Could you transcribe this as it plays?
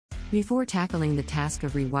Before tackling the task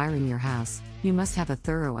of rewiring your house, you must have a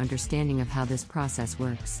thorough understanding of how this process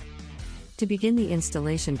works. To begin the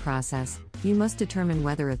installation process, you must determine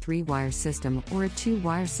whether a 3-wire system or a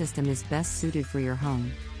 2-wire system is best suited for your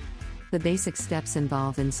home. The basic steps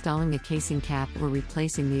involve installing a casing cap or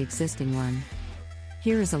replacing the existing one.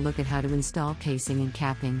 Here is a look at how to install casing and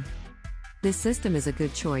capping. This system is a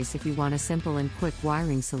good choice if you want a simple and quick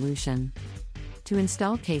wiring solution. To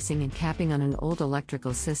install casing and capping on an old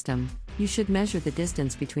electrical system, you should measure the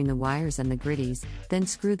distance between the wires and the gritties, then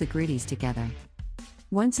screw the gritties together.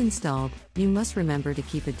 Once installed, you must remember to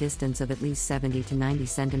keep a distance of at least 70 to 90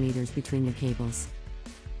 centimeters between the cables.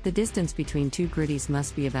 The distance between two gritties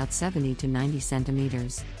must be about 70 to 90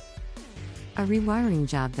 centimeters. A rewiring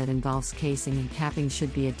job that involves casing and capping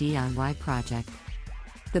should be a DIY project.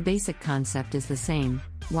 The basic concept is the same: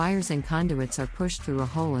 wires and conduits are pushed through a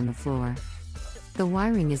hole in the floor. The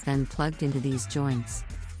wiring is then plugged into these joints.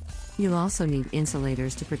 You'll also need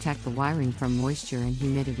insulators to protect the wiring from moisture and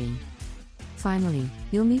humidity. Finally,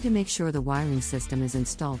 you'll need to make sure the wiring system is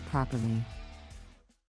installed properly.